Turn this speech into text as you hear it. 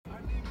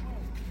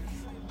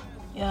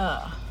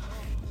Yeah.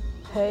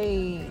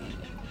 Hey.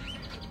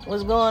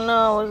 What's going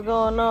on? What's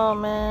going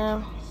on,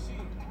 man?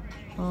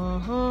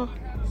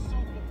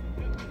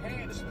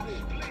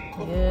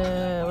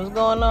 Yeah. What's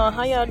going on?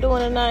 How y'all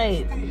doing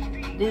tonight?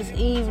 This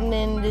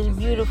evening, this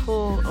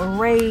beautiful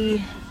array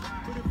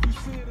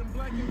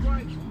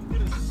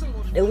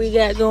that we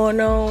got going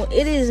on.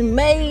 It is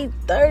May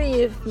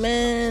 30th,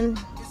 man.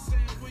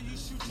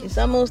 It's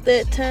almost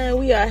that time.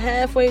 We are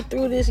halfway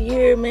through this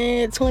year,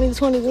 man.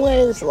 2021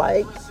 is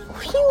like,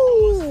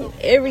 whew,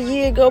 every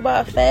year go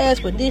by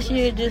fast, but this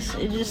year it's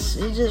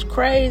just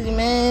crazy,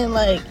 man.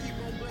 Like,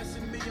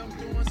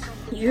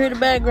 you hear the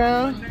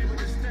background.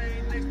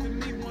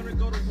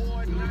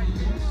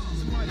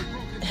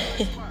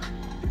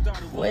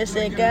 Where it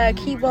said, God,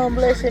 keep on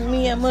blessing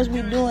me. I must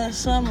be doing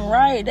something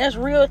right. That's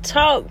real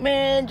talk,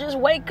 man. Just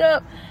wake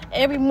up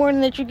every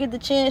morning that you get the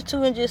chance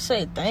to and just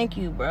say thank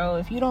you, bro.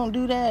 If you don't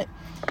do that,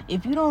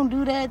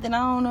 then I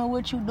don't know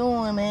what you're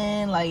doing,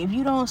 man. Like, if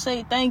you don't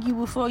say thank you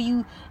before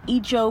you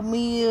eat your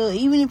meal,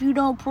 even if you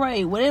don't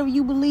pray, whatever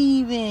you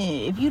believe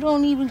in, if you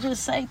don't even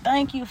just say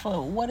thank you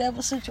for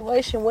whatever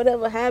situation,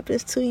 whatever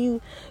happens to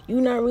you,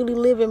 you're not really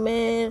living,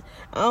 man.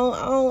 I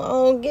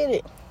don't get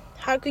it.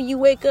 How can you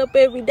wake up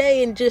every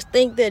day and just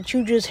think that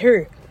you just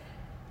here?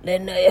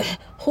 Then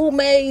who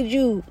made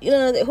you? You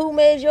know, who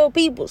made your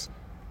peoples?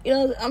 You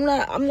know, I'm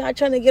not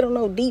trying to get on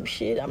no deep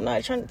shit. I'm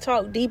not trying to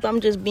talk deep.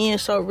 I'm just being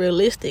so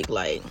realistic.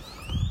 Like,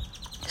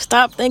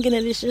 stop thinking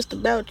that it's just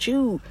about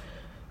you.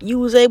 You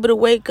was able to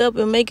wake up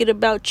and make it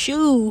about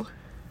you.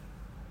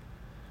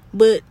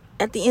 But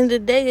at the end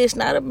of the day, it's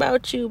not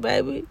about you,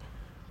 baby.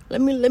 Let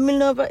me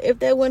know if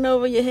that went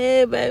over your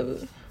head,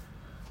 baby.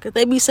 Cause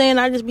they be saying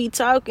I just be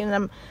talking,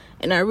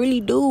 and I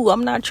really do.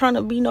 I'm not trying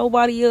to be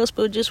nobody else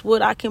but just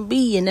what I can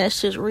be, and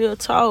that's just real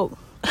talk.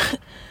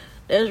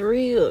 That's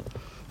real.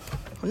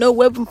 No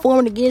weapon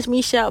formed against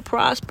me shall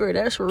prosper.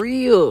 That's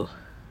real.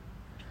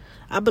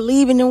 I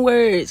believe in them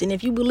words. And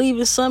if you believe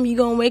in something, you're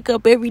going to wake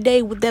up every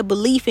day with that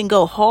belief and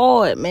go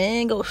hard,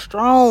 man. Go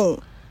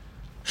strong.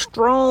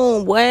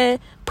 Strong, boy.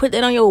 Put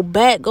that on your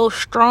back. Go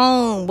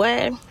strong,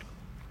 boy.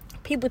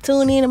 People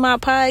tune into my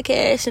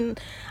podcast, and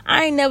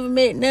I ain't never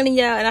met none of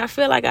y'all. And I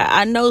feel like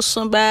I know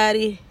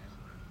somebody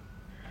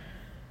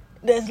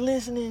that's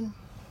listening,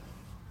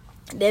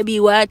 that be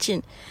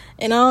watching,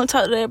 and I don't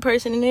talk to that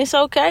person, and it's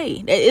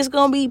okay. It's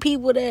gonna be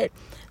people that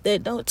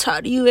don't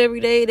talk to you every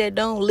day, that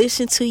don't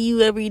listen to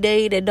you every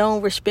day, that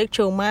don't respect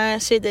your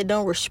mindset, that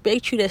don't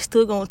respect you, that's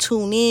still gonna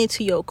tune in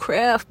to your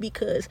craft,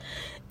 because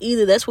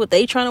either that's what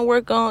they trying to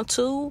work on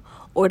too,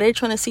 or they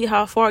trying to see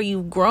how far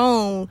you've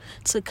grown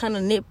to kind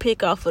of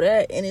nitpick off of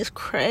that. And it's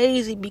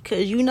crazy,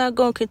 because you're not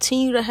going to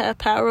continue to have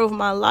power over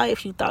my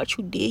life. You thought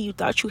you did. You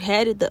thought you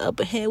had it. The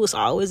upper hand was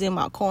always in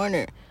my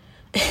corner.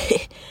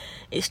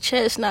 It's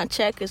chess, not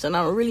checkers, and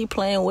I'm really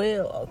playing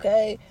well,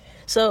 okay?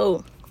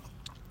 So,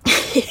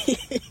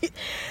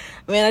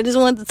 man, I just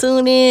wanted to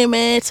tune in,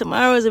 man.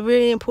 Tomorrow is a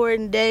very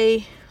important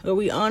day where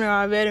we honor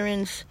our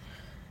veterans,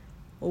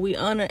 where we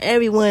honor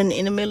everyone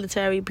in the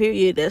military,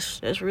 period.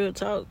 That's real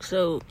talk.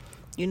 So,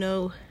 you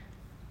know,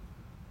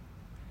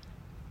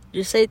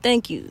 just say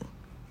thank you.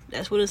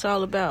 That's what it's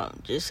all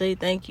about. Just say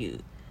thank you.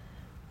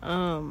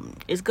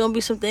 It's going to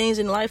be some things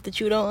in life that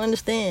you don't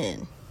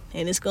understand.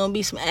 And it's going to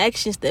be some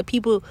actions that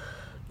people,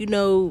 you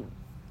know,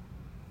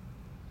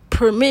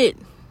 permit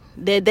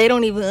that they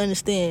don't even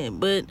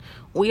understand. But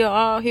we are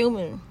all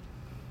human.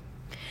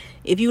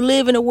 If you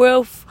live in a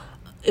world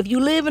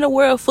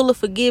full of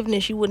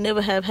forgiveness, you would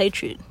never have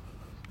hatred.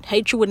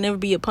 Hatred would never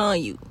be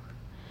upon you.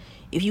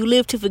 If you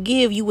live to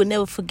forgive, you would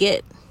never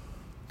forget.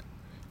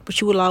 But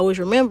you will always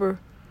remember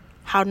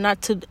how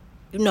not to,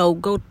 you know,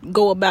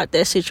 go about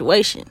that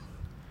situation.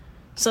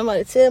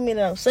 Somebody tell me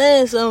that I'm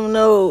saying something,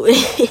 no.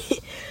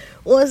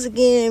 Once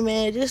again,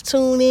 man, just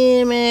tune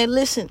in, man.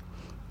 Listen,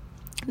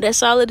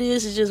 that's all it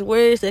is just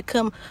words that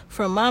come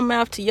from my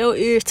mouth to your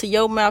ears, to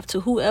your mouth, to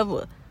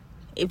whoever.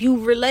 If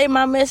you relay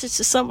my message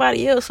to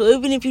somebody else, or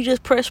even if you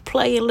just press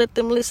play and let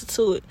them listen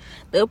to it,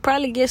 they'll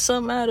probably get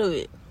something out of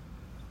it.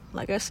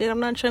 Like I said, I'm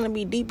not trying to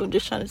be deep. I'm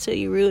just trying to tell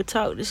you real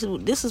talk. This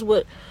is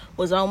what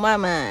was on my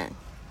mind.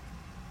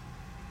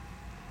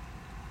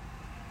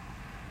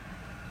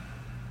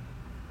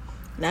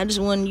 And I just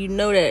wanted you to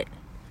know that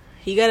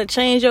you got to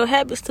change your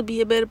habits to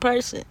be a better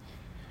person.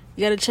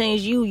 You got to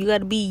change you. You got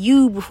to be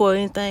you before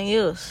anything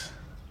else.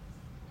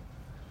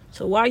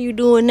 So while you're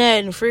doing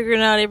that and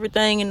figuring out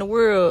everything in the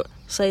world,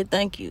 say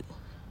thank you.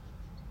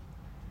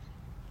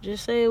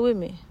 Just say it with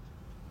me.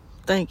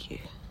 Thank you.